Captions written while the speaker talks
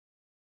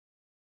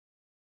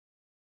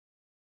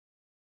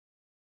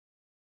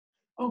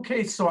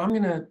Okay, so I'm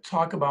going to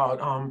talk about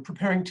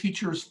preparing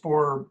teachers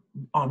for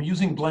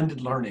using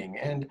blended learning.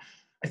 And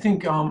I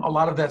think a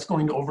lot of that's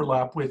going to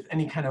overlap with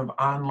any kind of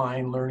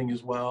online learning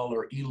as well,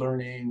 or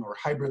e-learning or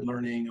hybrid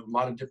learning, a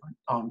lot of different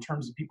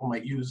terms that people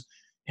might use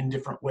in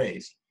different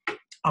ways.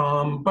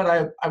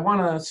 But I want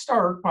to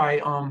start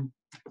by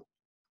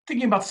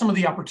thinking about some of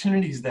the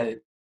opportunities that it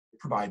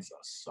provides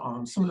us.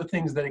 Some of the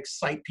things that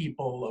excite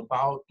people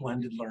about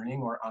blended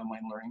learning or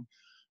online learning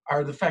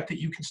are the fact that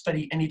you can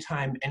study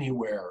anytime,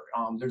 anywhere.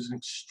 There's an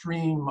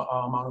extreme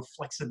amount of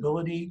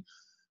flexibility.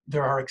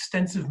 There are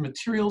extensive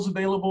materials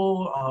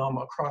available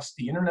across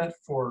the internet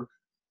for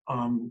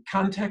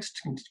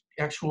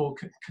actual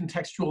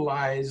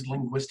contextualized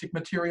linguistic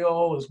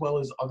material, as well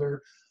as other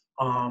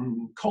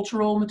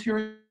cultural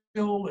material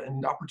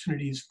and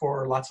opportunities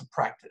for lots of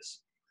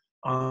practice.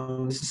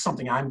 This is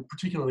something I'm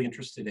particularly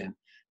interested in.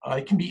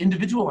 It can be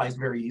individualized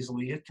very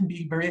easily. It can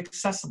be very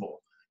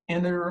accessible.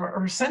 And there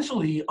are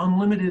essentially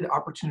unlimited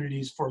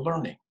opportunities for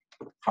learning.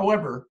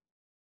 However,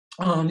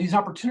 these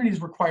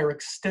opportunities require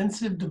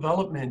extensive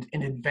development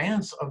in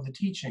advance of the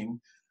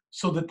teaching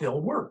so that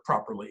they'll work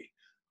properly.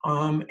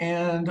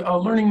 And a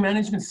learning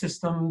management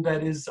system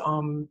that is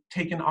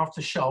taken off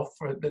the shelf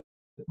that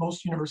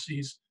most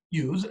universities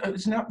use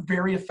is not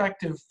very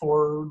effective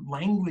for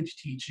language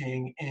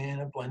teaching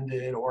in a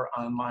blended or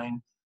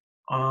online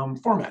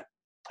format.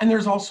 And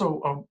there's also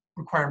a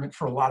requirement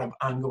for a lot of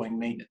ongoing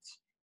maintenance.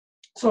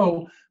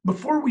 So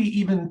before we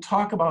even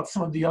talk about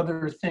some of the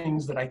other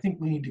things that I think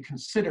we need to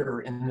consider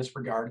in this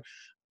regard,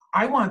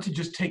 I want to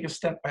just take a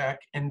step back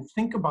and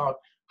think about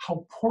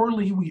how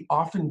poorly we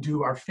often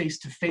do our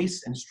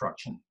face-to-face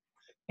instruction.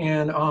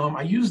 And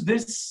I use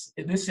this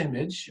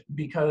image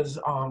because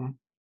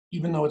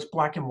even though it's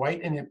black and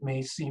white and it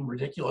may seem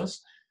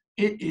ridiculous,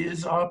 it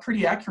is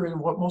pretty accurate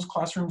of what most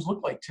classrooms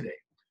look like today.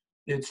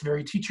 It's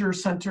very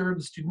teacher-centered.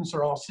 The students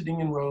are all sitting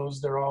in rows.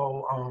 They're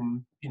all,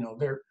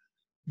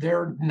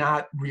 they're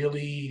not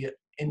really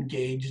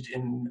engaged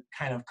in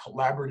kind of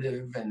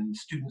collaborative and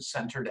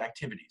student-centered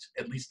activities.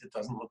 At least it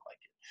doesn't look like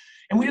it.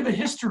 And we have a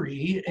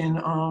history in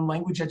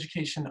language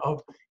education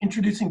of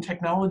introducing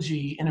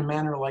technology in a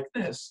manner like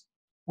this,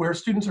 where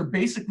students are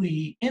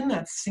basically in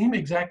that same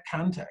exact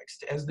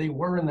context as they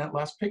were in that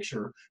last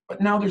picture, but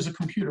now there's a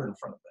computer in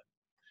front of them.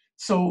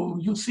 So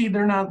you'll see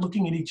they're not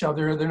looking at each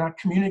other, they're not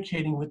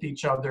communicating with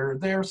each other,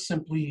 they're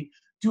simply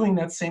doing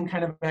that same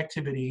kind of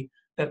activity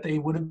that they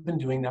would have been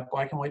doing, that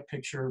black and white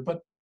picture,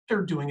 but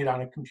they're doing it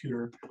on a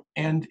computer,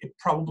 and it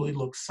probably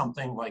looks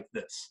something like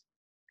this,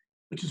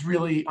 which is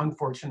really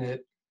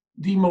unfortunate.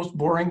 The most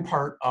boring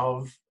part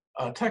of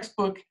a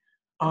textbook,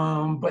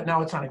 but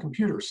now it's on a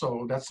computer,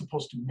 so that's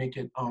supposed to make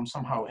it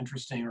somehow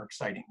interesting or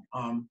exciting.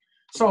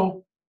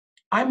 So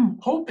I'm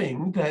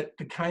hoping that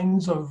the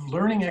kinds of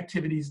learning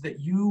activities that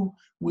you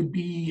would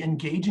be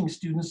engaging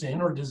students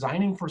in or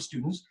designing for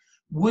students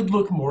would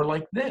look more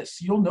like this.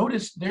 You'll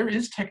notice there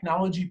is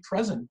technology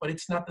present, but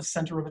it's not the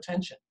center of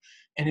attention.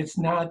 And it's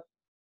not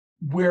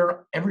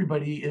where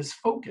everybody is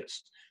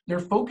focused. They're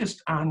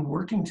focused on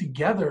working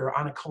together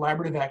on a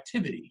collaborative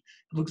activity.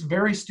 It looks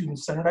very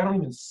student-centered. I don't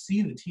even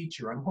see the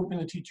teacher. I'm hoping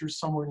the teacher's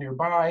somewhere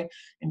nearby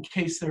in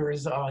case there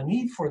is a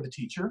need for the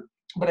teacher.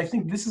 But I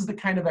think this is the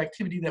kind of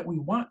activity that we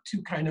want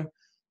to kind of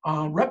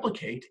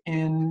replicate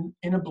in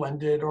a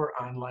blended or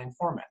online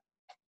format.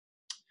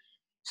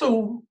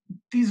 So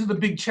these are the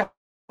big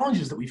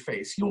challenges that we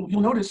face. You'll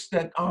notice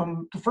that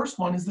the first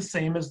one is the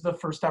same as the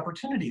first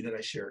opportunity that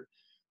I shared.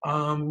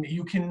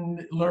 You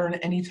can learn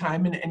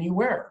anytime and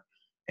anywhere.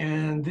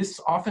 And this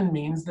often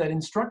means that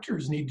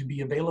instructors need to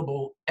be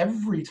available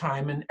every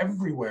time and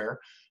everywhere.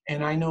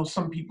 And I know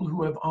some people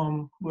who have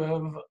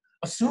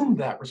assumed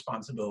that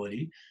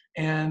responsibility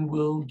and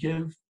will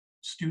give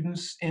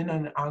students in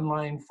an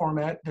online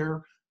format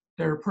their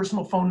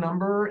personal phone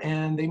number,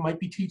 and they might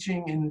be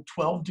teaching in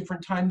 12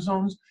 different time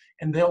zones,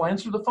 and they'll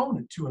answer the phone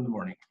at 2 in the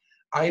morning.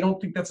 I don't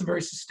think that's a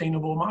very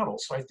sustainable model.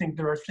 So I think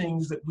there are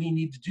things that we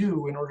need to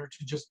do in order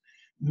to just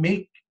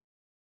make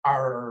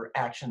our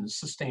actions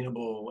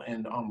sustainable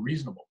and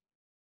reasonable.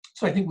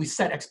 So I think we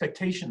set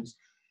expectations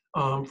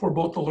for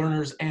both the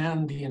learners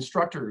and the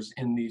instructors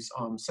in these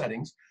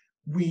settings.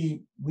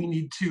 We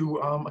need to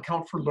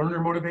account for learner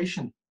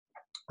motivation.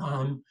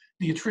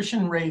 The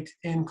attrition rate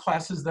in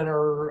classes that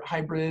are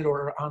hybrid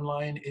or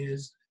online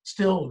is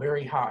still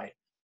very high.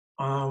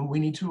 We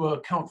need to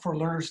account for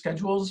learner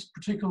schedules,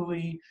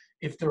 particularly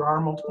if there are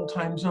multiple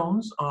time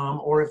zones,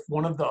 or if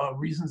one of the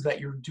reasons that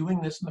you're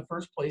doing this in the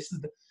first place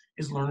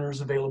is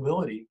learners'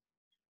 availability.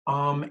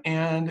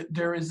 And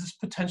there is this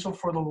potential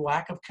for the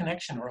lack of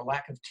connection or a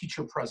lack of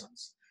teacher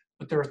presence,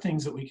 but there are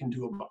things that we can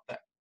do about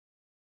that.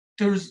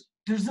 There's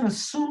an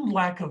assumed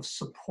lack of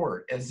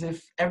support, as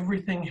if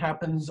everything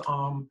happens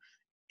online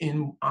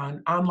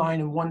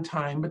in one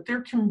time, but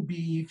there can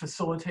be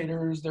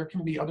facilitators, there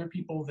can be other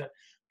people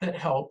that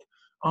help.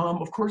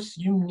 Of course,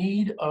 you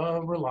need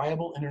a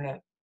reliable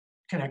internet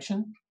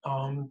connection.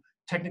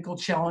 Technical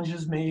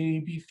challenges may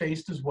be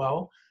faced as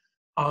well.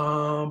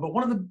 But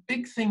one of the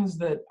big things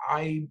that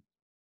I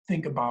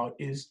think about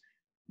is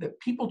that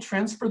people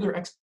transfer their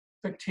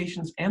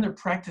expectations and their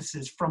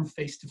practices from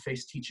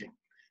face-to-face teaching.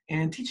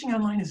 And teaching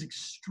online is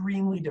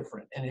extremely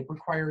different, and it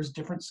requires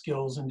different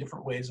skills and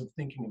different ways of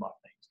thinking about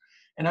things.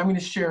 And I'm going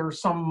to share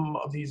some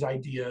of these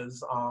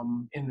ideas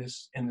in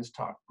this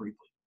talk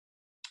briefly.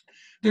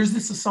 There's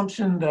this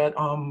assumption that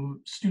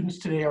students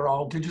today are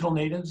all digital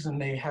natives and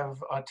they have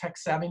tech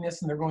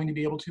savviness and they're going to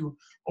be able to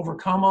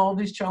overcome all of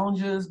these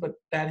challenges, but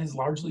that has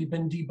largely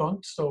been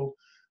debunked. So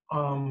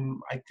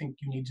I think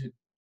you need to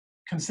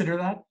consider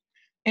that.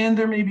 And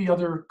there may be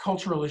other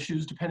cultural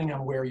issues depending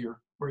on where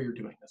you're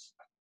doing this.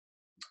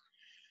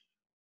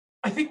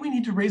 I think we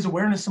need to raise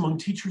awareness among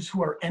teachers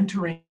who are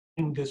entering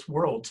this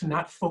world to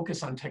not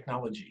focus on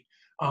technology.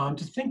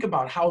 To think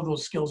about how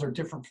those skills are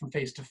different from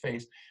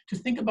face-to-face, to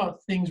think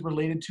about things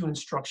related to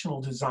instructional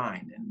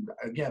design. And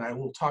again, I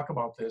will talk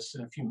about this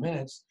in a few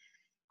minutes.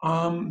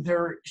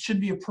 There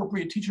should be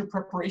appropriate teacher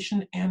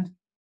preparation, and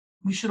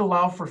we should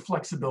allow for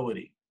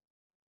flexibility.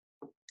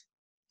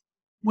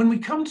 When we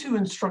come to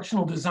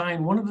instructional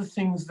design, one of the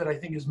things that I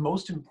think is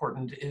most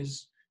important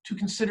is to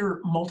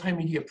consider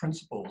multimedia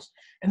principles.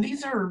 And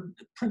these are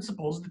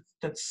principles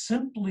that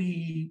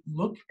simply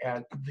look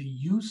at the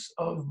use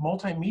of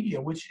multimedia,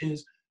 which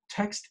is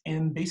text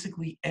and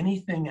basically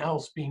anything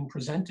else being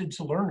presented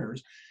to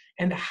learners,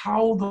 and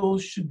how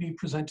those should be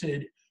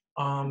presented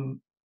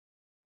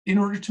in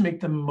order to make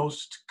them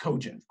most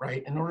cogent,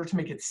 right? In order to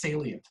make it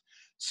salient.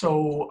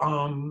 So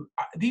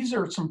these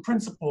are some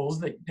principles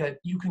that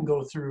you can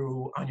go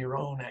through on your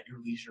own at your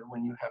leisure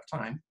when you have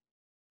time.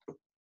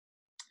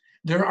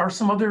 There are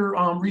some other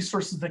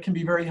resources that can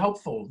be very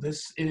helpful.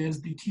 This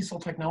is the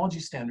TESOL Technology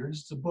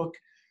Standards. It's a book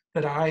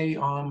that I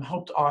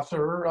helped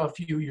author a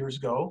few years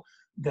ago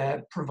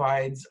that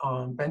provides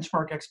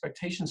benchmark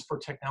expectations for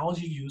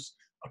technology use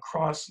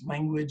across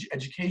language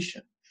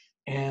education.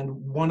 And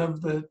one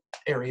of the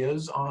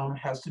areas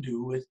has to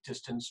do with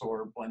distance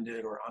or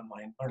blended or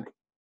online learning.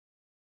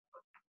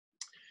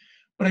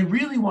 But I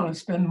really want to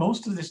spend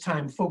most of this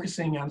time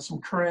focusing on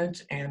some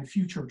current and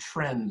future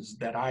trends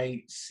that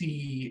I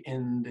see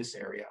in this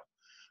area.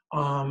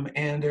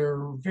 And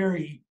they're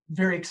very,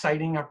 very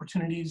exciting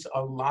opportunities,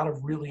 a lot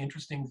of really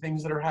interesting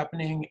things that are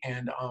happening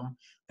and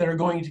that are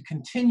going to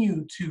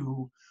continue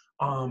to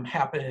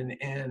happen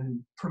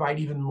and provide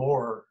even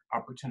more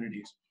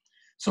opportunities.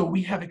 So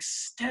we have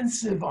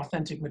extensive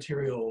authentic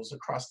materials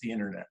across the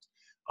internet.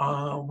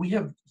 We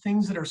have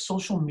things that are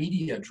social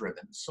media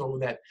driven so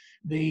that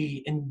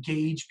they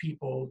engage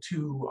people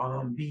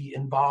to be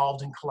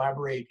involved and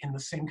collaborate in the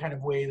same kind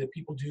of way that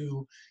people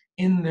do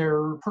in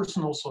their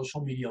personal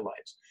social media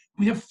lives.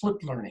 We have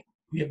flipped learning,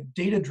 we have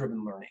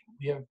data-driven learning,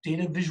 we have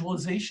data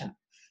visualization,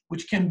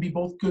 which can be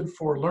both good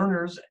for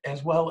learners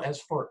as well as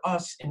for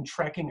us in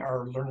tracking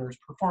our learners'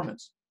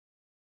 performance.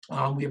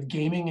 We have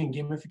gaming and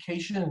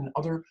gamification and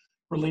other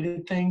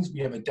related things.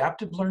 We have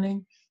adaptive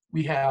learning.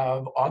 We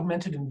have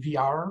augmented and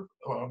VR,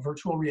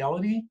 virtual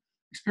reality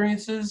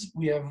experiences.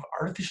 We have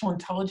artificial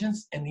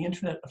intelligence and the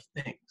Internet of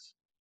Things.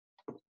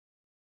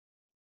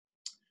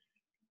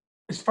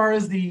 As far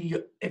as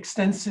the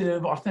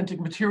extensive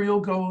authentic material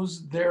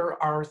goes, there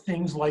are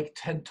things like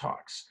TED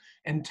Talks.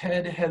 And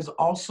TED has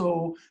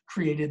also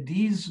created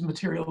these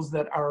materials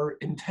that are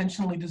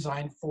intentionally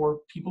designed for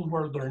people who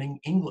are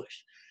learning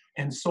English.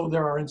 And so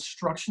there are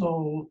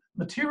instructional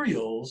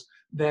materials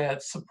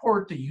that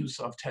support the use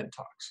of TED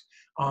Talks.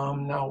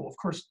 Now, of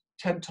course,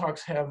 TED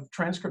Talks have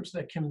transcripts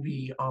that can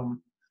be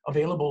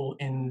available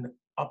in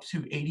up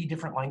to 80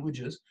 different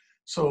languages.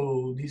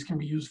 So these can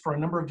be used for a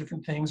number of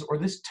different things, or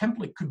this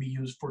template could be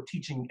used for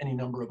teaching any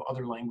number of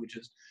other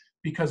languages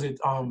because it's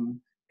a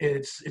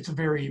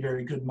very,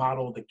 very good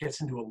model that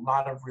gets into a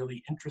lot of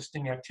really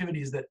interesting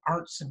activities that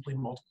aren't simply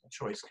multiple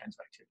choice kinds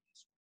of activities.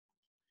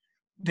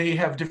 They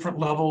have different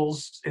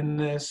levels in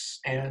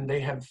this, and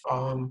they have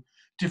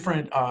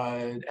different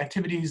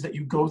activities that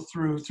you go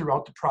through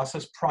throughout the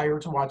process prior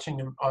to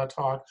watching a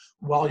talk,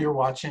 while you're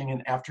watching,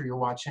 and after you're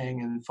watching,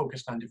 and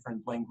focused on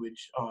different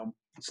language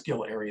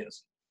skill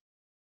areas.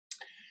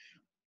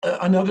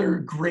 Another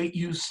great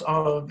use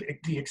of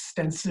the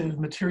extensive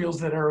materials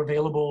that are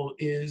available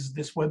is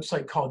this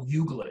website called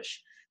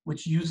Youglish,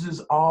 which uses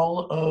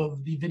all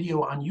of the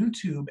video on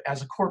YouTube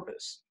as a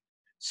corpus,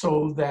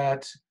 so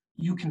that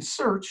you can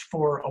search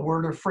for a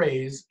word or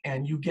phrase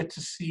and you get to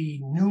see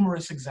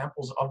numerous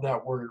examples of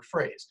that word or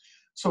phrase.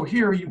 So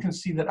here you can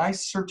see that I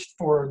searched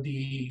for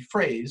the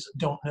phrase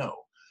 "don't know,"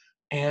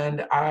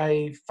 and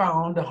I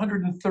found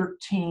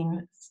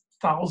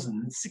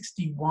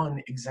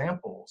 113,061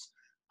 examples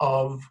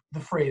of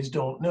the phrase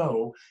 "don't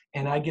know,"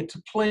 and I get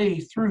to play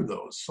through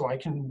those. So I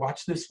can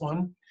watch this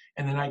one,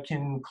 and then I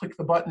can click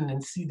the button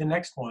and see the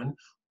next one,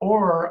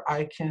 or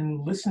I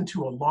can listen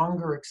to a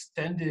longer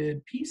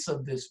extended piece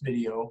of this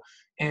video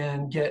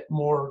and get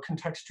more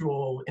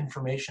contextual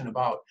information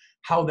about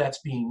how that's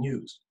being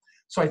used.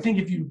 So I think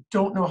if you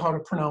don't know how to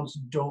pronounce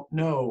 "don't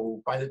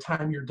know" by the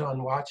time you're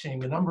done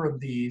watching a number of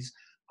these,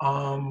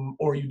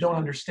 or you don't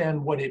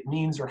understand what it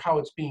means or how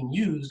it's being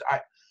used,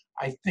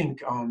 I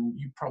think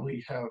you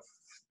probably have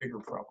bigger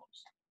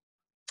problems.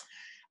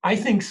 I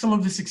think some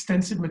of this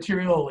extensive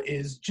material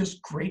is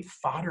just great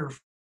fodder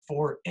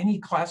for any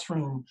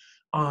classroom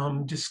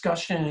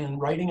discussion,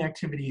 writing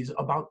activities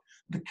about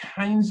the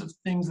kinds of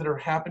things that are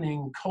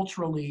happening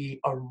culturally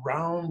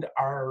around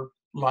our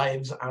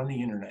lives on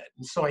the internet.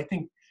 And so I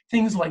think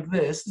things like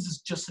this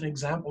is just an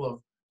example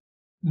of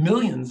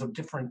millions of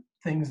different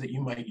things that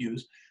you might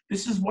use.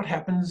 This is what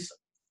happens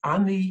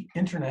on the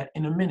internet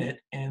in a minute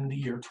in the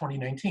year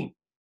 2019.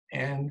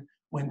 And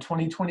when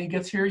 2020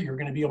 gets here, you're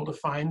going to be able to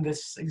find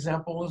this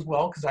example as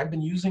well, because I've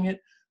been using it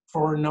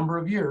for a number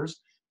of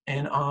years.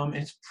 And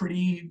it's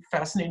pretty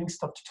fascinating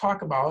stuff to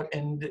talk about.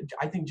 And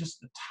I think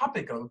just the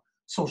topic of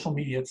social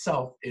media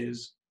itself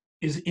is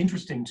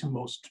interesting to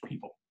most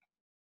people.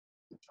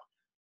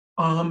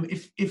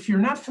 If you're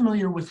not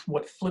familiar with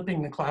what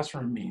flipping the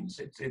classroom means,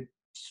 it's a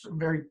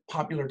very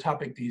popular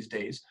topic these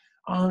days.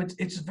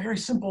 It's a very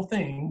simple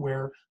thing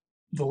where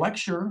the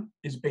lecture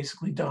is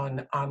basically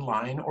done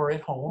online or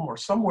at home or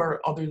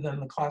somewhere other than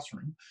the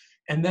classroom.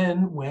 And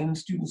then when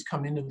students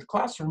come into the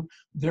classroom,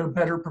 they're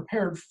better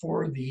prepared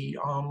for the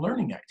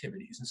learning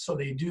activities. And so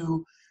they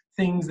do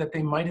things that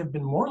they might have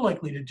been more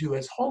likely to do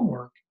as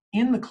homework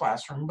in the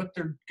classroom, but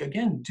they're,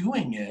 again,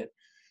 doing it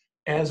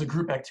as a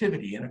group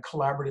activity in a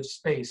collaborative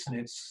space, and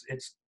it's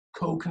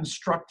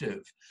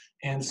co-constructive.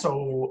 And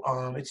so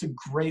it's a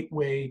great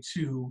way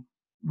to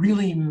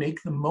really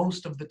make the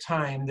most of the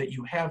time that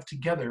you have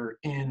together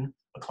in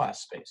a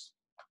class space.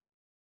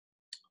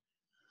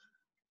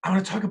 I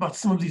want to talk about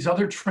some of these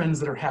other trends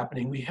that are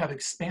happening. We have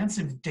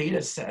expansive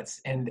data sets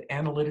and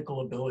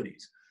analytical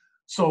abilities.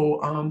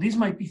 So these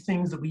might be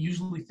things that we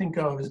usually think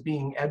of as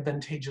being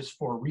advantageous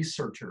for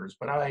researchers,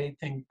 but I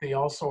think they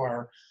also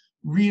are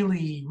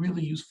really,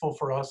 really useful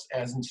for us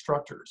as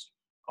instructors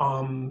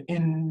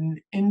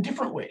in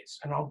different ways,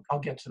 and I'll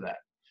get to that.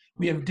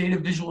 We have data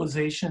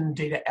visualization,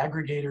 data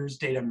aggregators,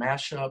 data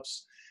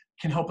mashups,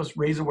 can help us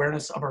raise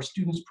awareness of our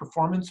students'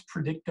 performance,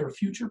 predict their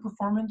future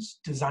performance,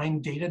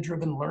 design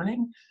data-driven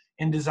learning,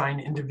 and design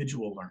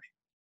individual learning.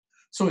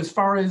 So as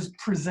far as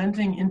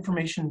presenting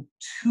information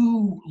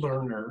to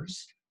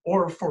learners,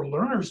 or for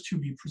learners to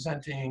be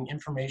presenting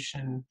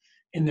information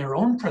in their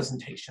own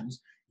presentations,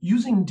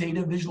 using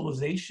data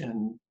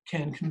visualization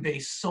can convey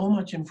so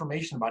much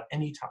information about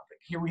any topic.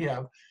 Here we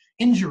have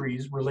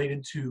injuries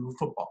related to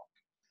football.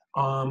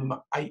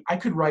 I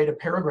could write a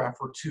paragraph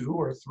or 2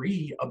 or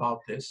 3 about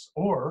this,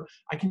 or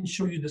I can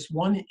show you this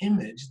one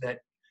image that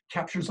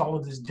captures all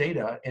of this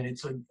data, and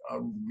it's a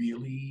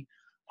really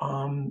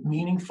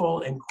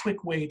meaningful and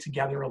quick way to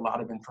gather a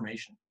lot of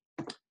information.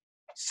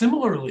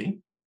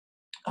 Similarly,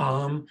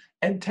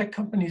 ed tech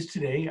companies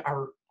today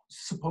are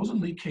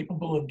supposedly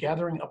capable of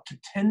gathering up to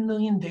 10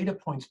 million data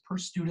points per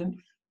student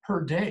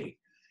per day.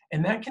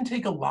 And that can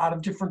take a lot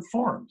of different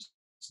forms.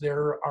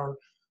 There are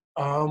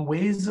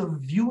ways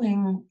of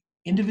viewing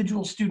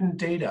individual student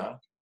data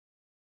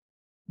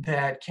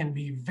that can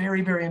be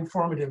very, very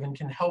informative and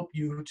can help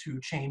you to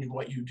change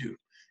what you do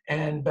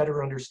and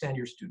better understand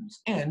your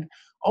students. And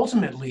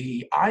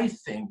ultimately, I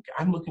think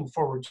I'm looking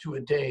forward to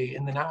a day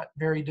in the not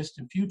very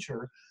distant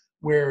future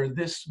where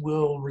this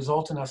will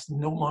result in us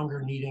no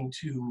longer needing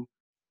to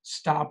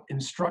stop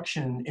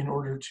instruction in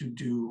order to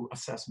do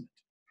assessment.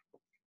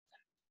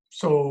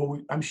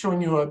 So I'm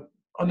showing you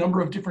a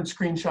number of different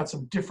screenshots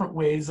of different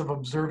ways of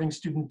observing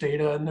student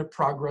data and their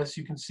progress.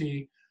 You can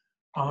see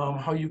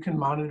how you can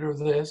monitor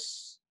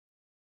this.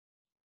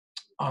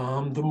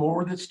 The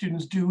more that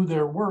students do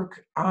their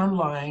work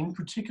online,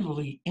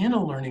 particularly in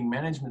a learning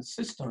management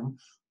system,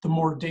 the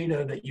more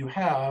data that you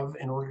have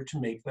in order to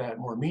make that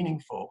more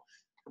meaningful.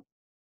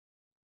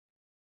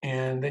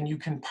 And then you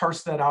can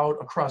parse that out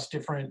across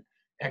different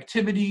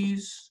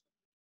activities.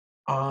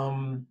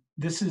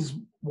 This is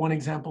one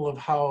example of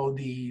how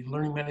the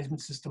learning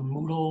management system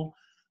Moodle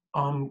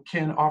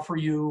can offer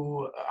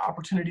you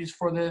opportunities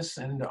for this,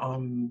 and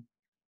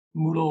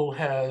Moodle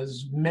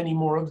has many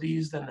more of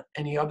these than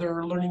any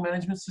other learning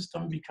management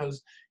system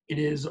because it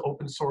is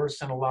open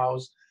source and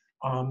allows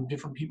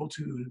different people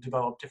to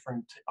develop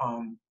different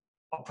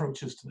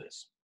approaches to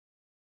this.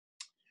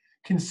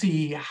 Can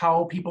see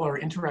how people are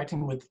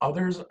interacting with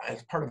others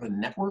as part of a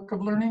network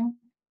of learning.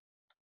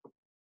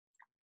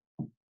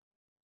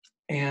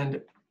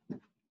 And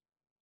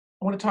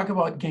I want to talk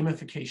about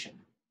gamification.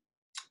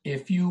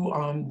 If you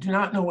do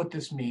not know what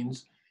this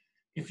means,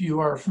 if you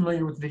are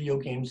familiar with video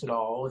games at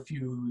all, if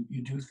you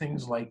do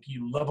things like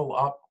you level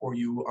up or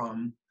you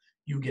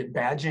get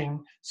badging,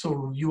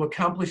 so you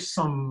accomplish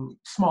some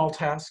small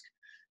task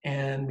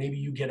and maybe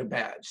you get a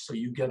badge. So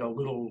you get a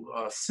little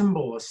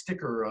symbol, a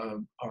sticker,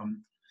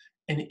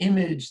 an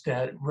image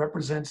that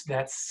represents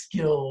that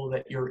skill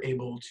that you're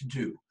able to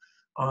do.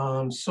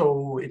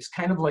 So it's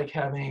kind of like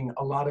having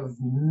a lot of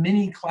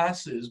mini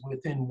classes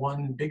within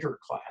one bigger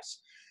class.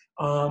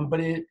 But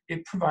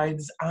it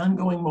provides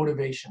ongoing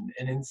motivation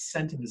and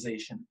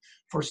incentivization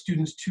for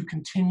students to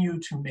continue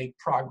to make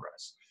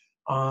progress.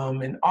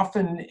 And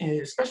often,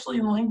 especially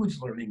in language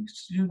learning,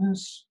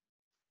 students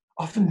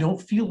often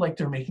don't feel like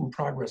they're making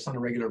progress on a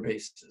regular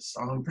basis,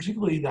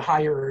 particularly the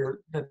higher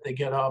that they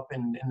get up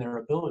in their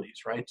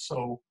abilities, right?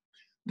 So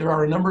There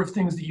are a number of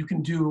things that you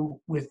can do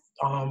with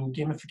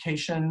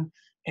gamification,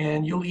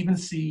 and you'll even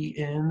see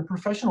in the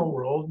professional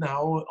world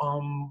now,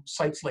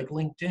 sites like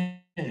LinkedIn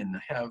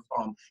have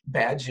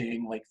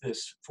badging like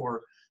this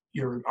for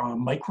your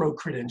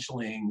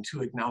micro-credentialing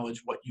to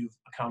acknowledge what you've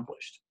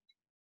accomplished.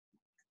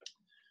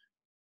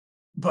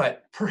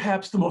 But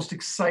perhaps the most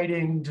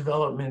exciting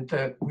development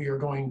that we are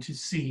going to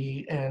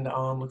see and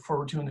look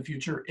forward to in the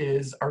future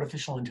is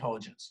artificial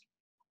intelligence.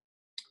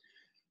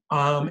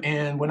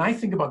 And when I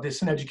think about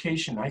this in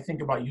education, I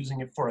think about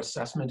using it for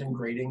assessment and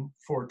grading,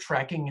 for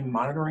tracking and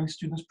monitoring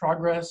students'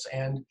 progress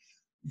and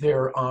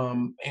their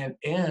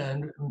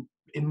and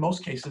in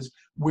most cases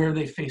where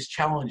they face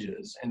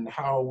challenges and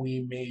how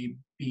we may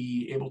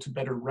be able to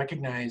better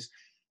recognize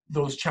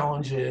those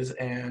challenges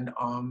and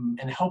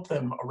help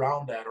them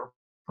around that, or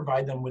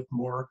provide them with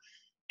more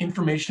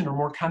information or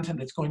more content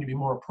that's going to be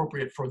more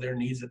appropriate for their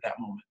needs at that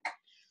moment.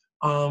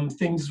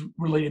 Things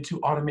related to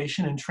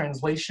automation and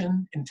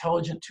translation,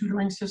 intelligent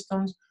tutoring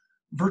systems,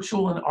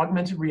 virtual and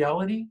augmented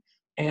reality,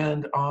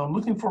 and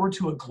looking forward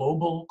to a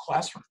global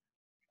classroom.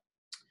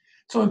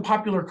 So in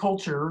popular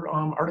culture,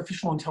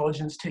 artificial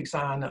intelligence takes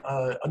on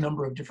a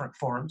number of different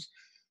forms,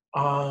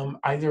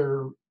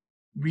 either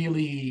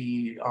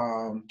really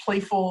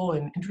playful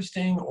and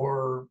interesting,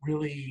 or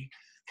really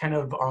kind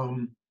of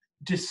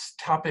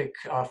dystopic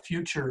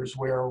futures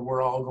where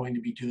we're all going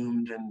to be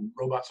doomed and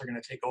robots are going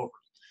to take over.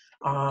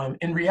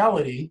 In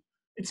reality,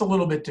 it's a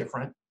little bit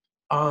different.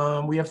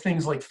 We have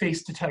things like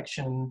face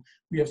detection.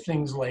 We have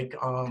things like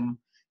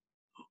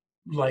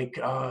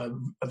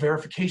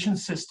verification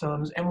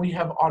systems, and we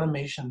have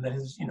automation that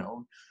has,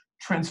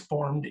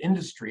 transformed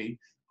industry.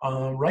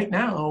 Right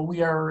now,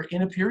 we are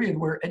in a period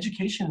where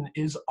education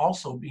is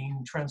also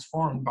being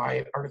transformed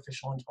by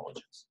artificial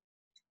intelligence.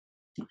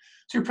 So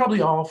you're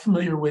probably all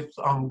familiar with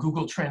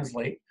Google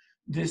Translate.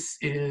 This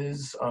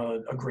is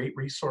a great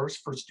resource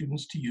for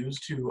students to use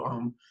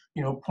to,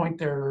 point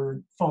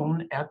their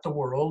phone at the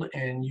world,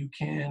 and you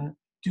can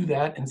do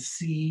that and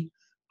see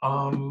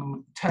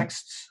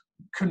texts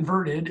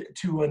converted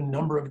to a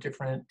number of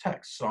different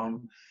texts.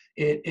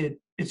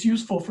 It's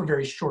useful for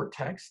very short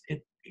text.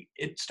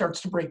 It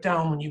starts to break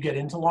down when you get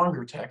into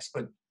longer text,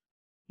 but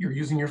you're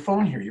using your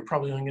phone here. You're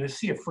probably only going to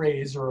see a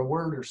phrase or a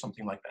word or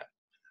something like that.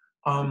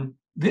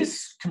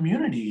 This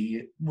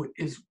community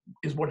is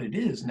what it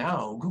is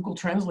now. Google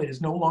Translate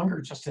is no longer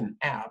just an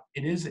app.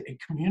 It is a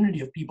community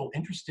of people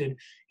interested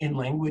in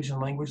language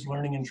and language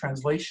learning and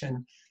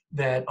translation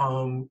that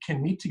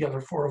can meet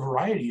together for a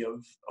variety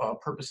of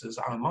purposes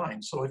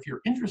online. So if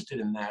you're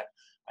interested in that,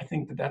 I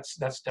think that's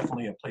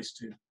definitely a place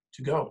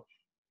to go.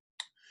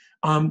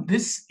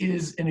 This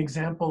is an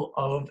example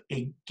of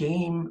a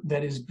game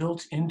that is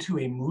built into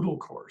a Moodle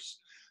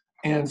course.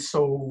 And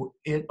so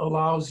it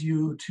allows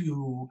you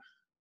to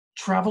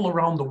travel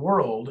around the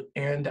world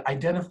and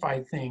identify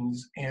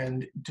things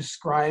and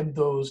describe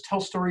those,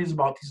 tell stories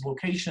about these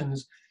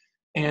locations,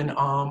 and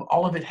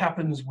all of it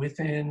happens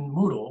within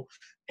Moodle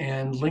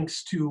and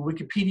links to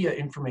Wikipedia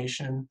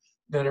information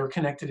that are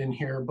connected in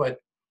here, but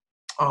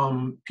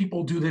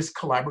people do this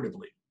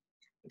collaboratively.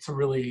 It's a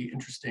really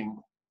interesting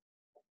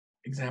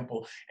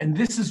example. And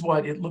this is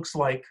what it looks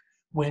like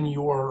when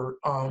you're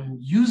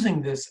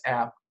using this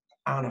app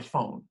on a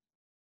phone.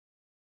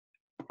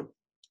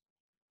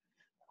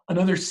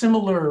 Another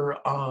similar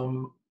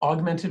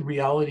augmented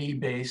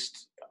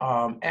reality-based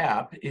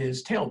app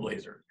is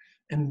Tailblazer.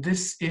 And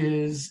this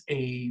is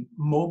a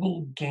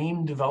mobile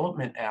game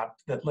development app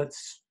that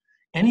lets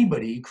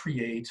anybody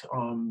create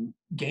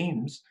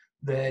games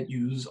that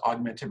use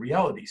augmented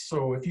reality.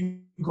 So if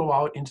you go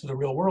out into the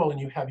real world and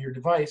you have your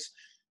device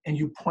and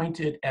you point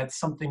it at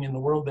something in the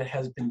world that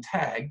has been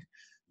tagged,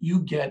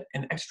 you get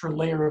an extra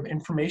layer of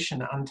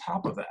information on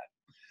top of that.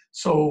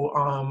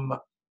 So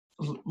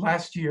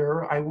last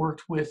year, I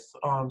worked with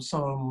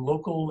some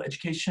local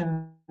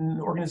education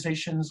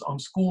organizations,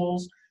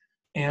 schools,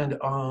 and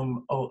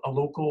a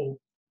local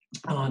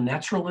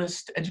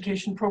naturalist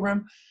education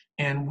program.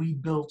 And we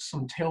built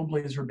some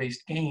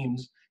Tailblazer-based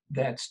games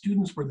that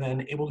students were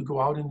then able to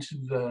go out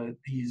into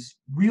these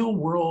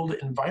real-world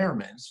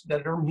environments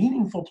that are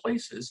meaningful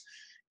places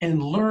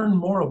and learn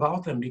more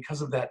about them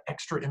because of that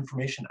extra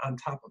information on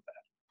top of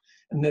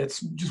that. And that's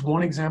just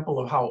one example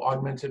of how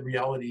augmented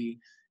reality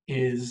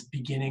is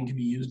beginning to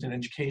be used in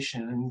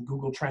education, and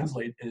Google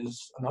Translate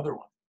is another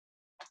one.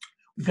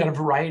 We've got a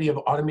variety of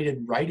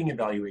automated writing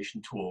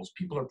evaluation tools.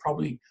 People are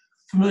probably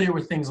familiar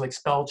with things like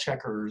spell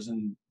checkers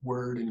and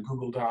Word and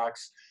Google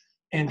Docs,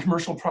 and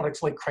commercial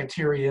products like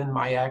Criterion,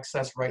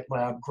 MyAccess,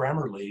 WriteLab,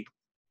 Grammarly.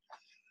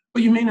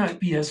 But you may not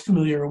be as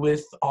familiar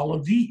with all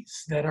of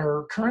these that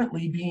are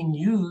currently being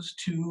used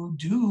to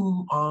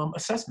do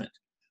assessment,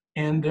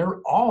 and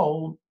they're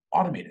all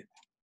automated.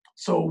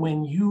 So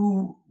when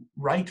you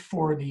write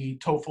for the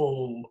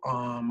TOEFL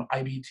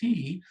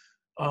IBT,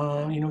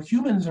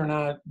 humans are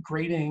not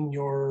grading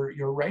your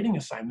writing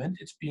assignment.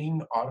 It's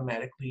being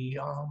automatically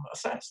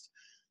assessed.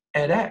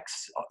 edX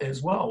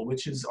as well,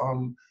 which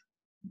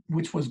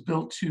was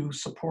built to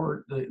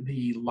support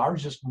the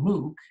largest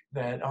MOOC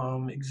that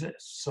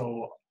exists.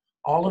 So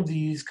All of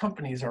these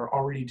companies are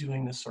already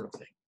doing this sort of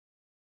thing.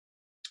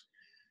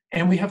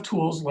 And we have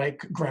tools like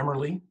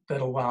Grammarly that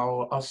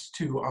allow us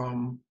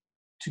to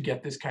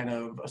get this kind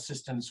of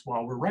assistance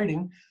while we're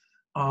writing.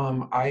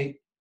 I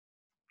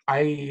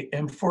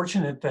am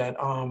fortunate that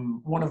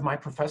one of my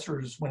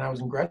professors when I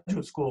was in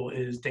graduate school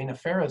is Dana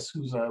Ferris,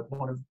 who's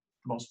one of the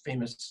most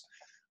famous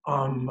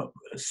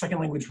second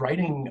language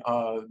writing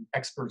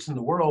experts in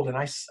the world. And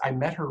I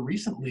met her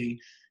recently,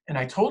 and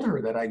I told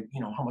her that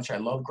how much I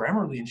love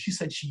Grammarly, and she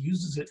said she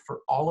uses it for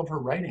all of her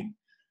writing.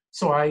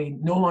 So I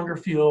no longer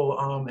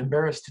feel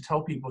embarrassed to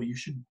tell people you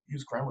should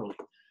use Grammarly.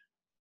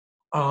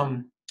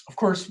 Of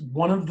course,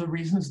 one of the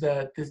reasons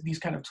that these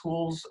kind of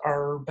tools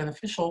are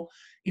beneficial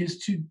is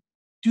to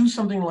do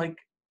something like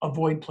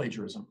avoid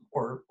plagiarism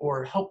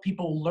or help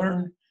people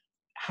learn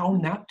how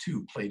not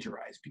to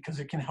plagiarize, because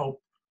it can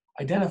help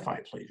identify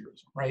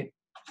plagiarism, right?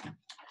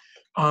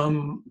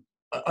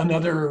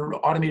 Another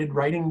automated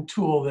writing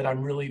tool that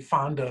I'm really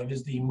fond of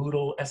is the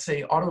Moodle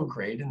Essay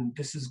Autograde, and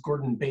this is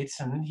Gordon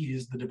Bateson. He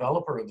is the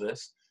developer of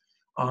this.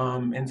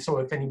 And so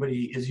if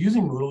anybody is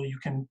using Moodle, you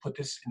can put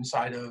this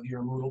inside of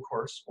your Moodle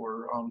course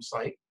or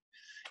site.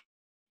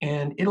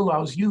 And it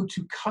allows you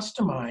to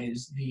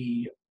customize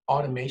the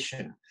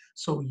automation.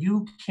 So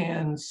you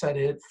can set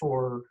it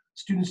for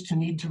students to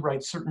need to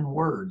write certain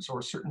words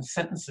or certain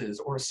sentences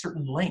or a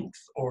certain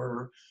length,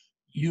 or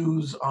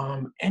use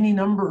any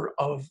number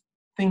of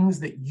things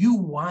that you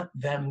want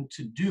them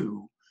to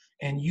do,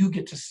 and you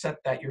get to set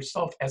that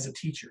yourself as a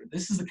teacher.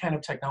 This is the kind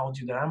of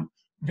technology that I'm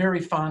very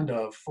fond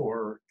of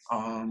for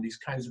these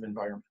kinds of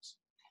environments,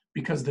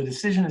 because the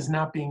decision is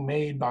not being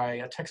made by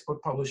a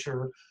textbook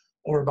publisher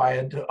or by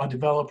a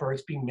developer,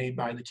 it's being made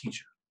by the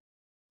teacher.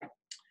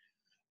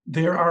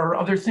 There are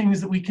other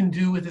things that we can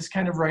do with this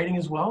kind of writing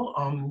as well.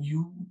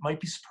 You might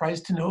be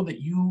surprised to know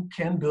that you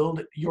can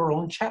build your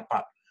own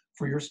chatbot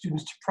for your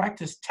students to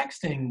practice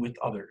texting with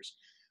others.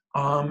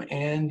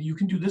 And you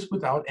can do this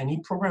without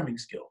any programming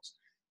skills.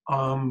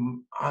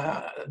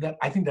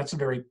 I think that's a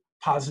very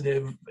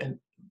positive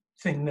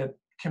thing that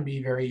can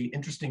be very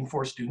interesting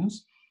for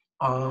students.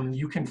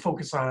 You can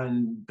focus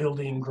on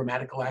building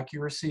grammatical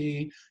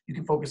accuracy. You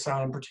can focus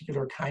on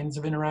particular kinds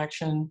of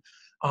interaction.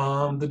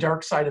 The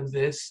dark side of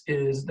this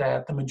is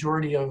that the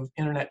majority of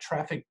internet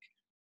traffic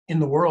in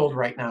the world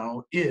right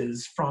now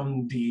is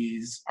from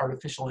these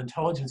artificial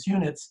intelligence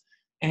units.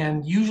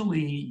 And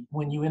usually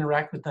when you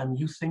interact with them,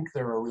 you think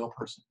they're a real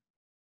person.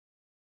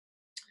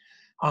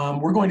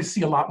 We're going to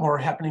see a lot more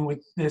happening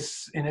with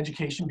this in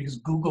education, because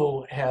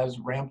Google has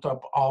ramped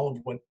up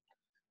all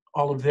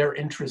of their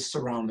interests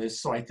around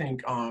this. So I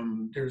think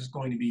there's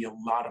going to be a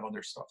lot of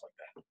other stuff like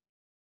that.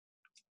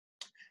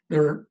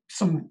 There are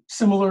some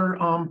similar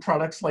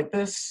products like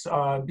this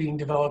being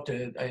developed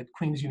at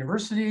Queen's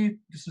University.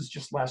 This is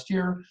just last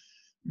year.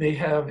 They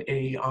have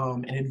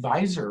an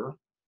advisor,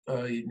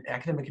 an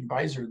academic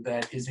advisor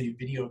that is a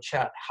video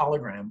chat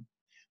hologram.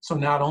 So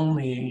not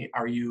only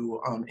are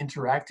you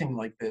interacting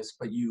like this,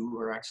 but you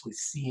are actually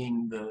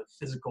seeing the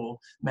physical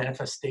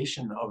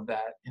manifestation of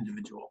that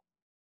individual.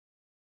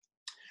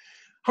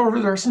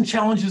 However, there are some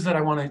challenges that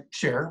I want to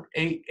share.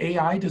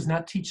 AI does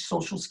not teach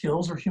social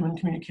skills or human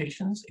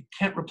communications. It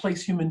can't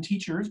replace human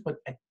teachers, but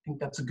I think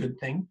that's a good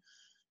thing.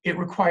 It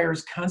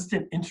requires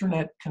constant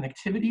internet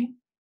connectivity.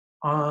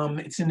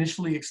 It's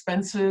initially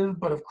expensive,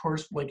 but of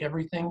course, like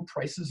everything,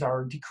 prices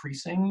are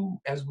decreasing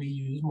as we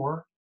use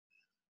more.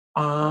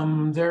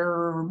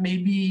 There may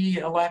be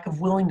a lack of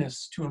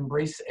willingness to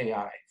embrace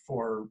AI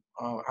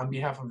on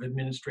behalf of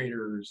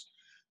administrators,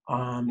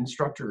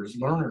 instructors,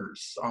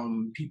 learners.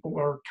 People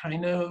are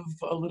kind of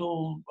a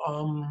little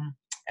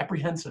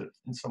apprehensive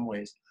in some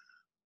ways.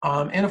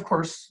 And of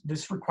course,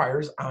 this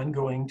requires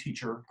ongoing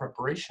teacher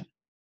preparation.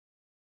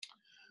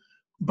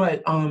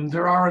 But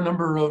there are a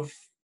number of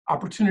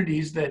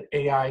opportunities that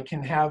AI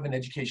can have in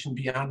education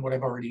beyond what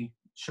I've already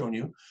shown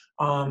you.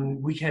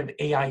 We have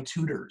AI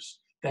tutors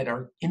that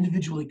are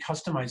individually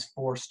customized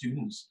for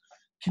students,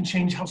 can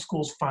change how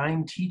schools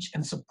find, teach,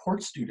 and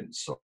support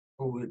students. So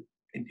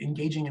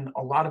engaging in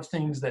a lot of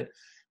things that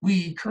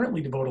we currently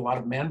devote a lot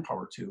of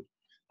manpower to.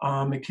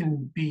 It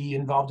can be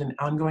involved in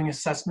ongoing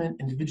assessment,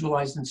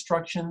 individualized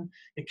instruction.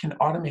 It can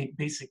automate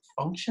basic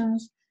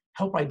functions,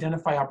 help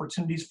identify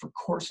opportunities for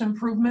course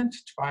improvement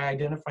by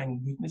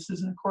identifying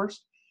weaknesses in a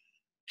course,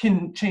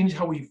 can change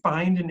how we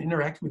find and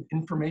interact with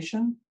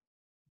information,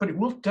 but it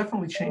will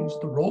definitely change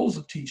the roles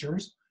of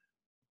teachers,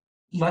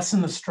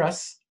 lessen the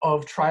stress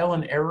of trial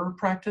and error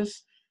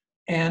practice,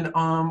 and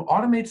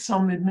automate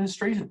some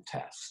administrative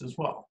tasks as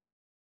well.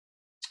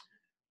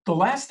 The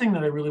last thing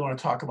that I really want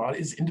to talk about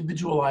is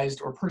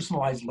individualized or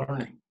personalized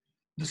learning.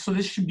 So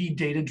this should be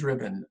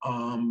data-driven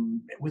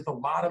with a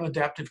lot of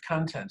adaptive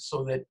content,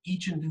 so that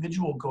each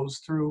individual goes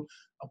through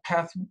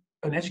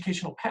an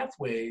educational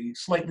pathway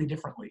slightly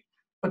differently,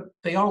 but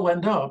they all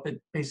end up at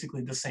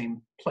basically the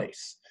same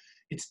place.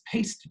 It's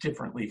paced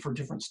differently for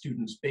different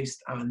students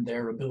based on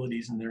their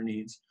abilities and their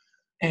needs.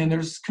 And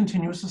there's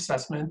continuous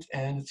assessment,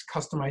 and it's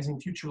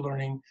customizing future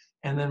learning.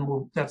 And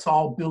then that's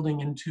all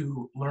building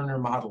into learner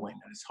modeling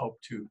that has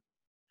helped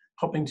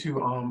helping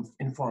to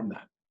inform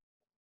that.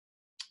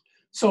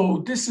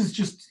 So this is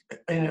just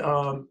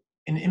an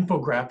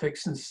infographic.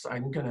 Since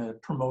I'm going to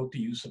promote the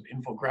use of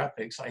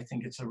infographics, I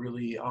think it's a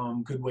really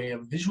good way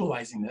of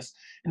visualizing this.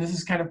 And this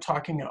is kind of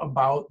talking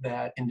about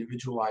that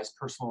individualized,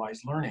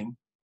 personalized learning.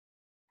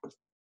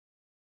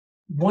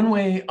 One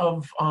way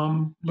of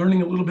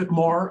learning a little bit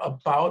more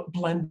about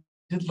blended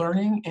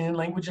learning in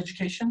language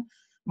education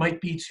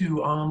might be to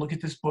look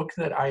at this book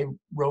that I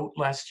wrote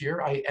last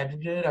year. I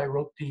edited it. I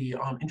wrote the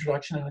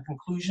introduction and the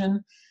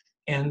conclusion,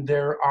 and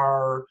there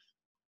are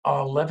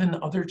 11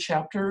 other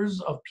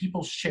chapters of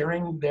people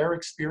sharing their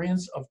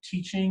experience of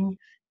teaching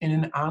in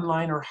an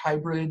online or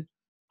hybrid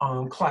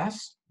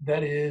class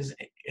that is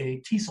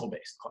a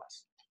TESOL-based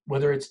class,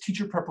 whether it's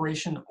teacher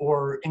preparation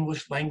or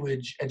English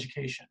language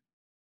education.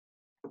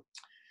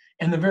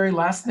 And the very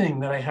last thing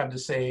that I have to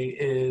say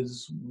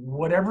is,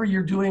 whatever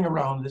you're doing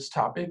around this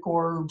topic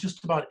or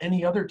just about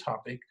any other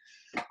topic,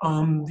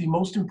 the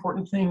most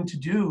important thing to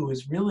do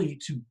is really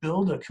to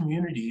build a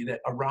community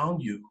that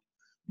around you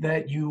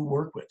that you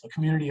work with, a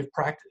community of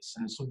practice.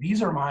 And so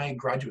these are my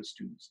graduate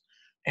students,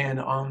 and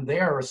they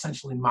are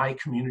essentially my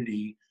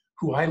community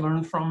who I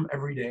learn from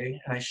every day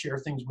and I share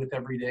things with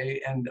every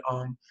day. And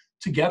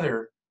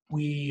together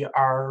we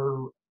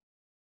are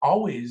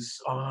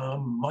always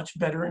much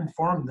better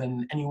informed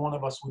than any one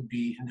of us would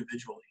be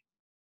individually.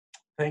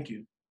 Thank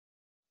you.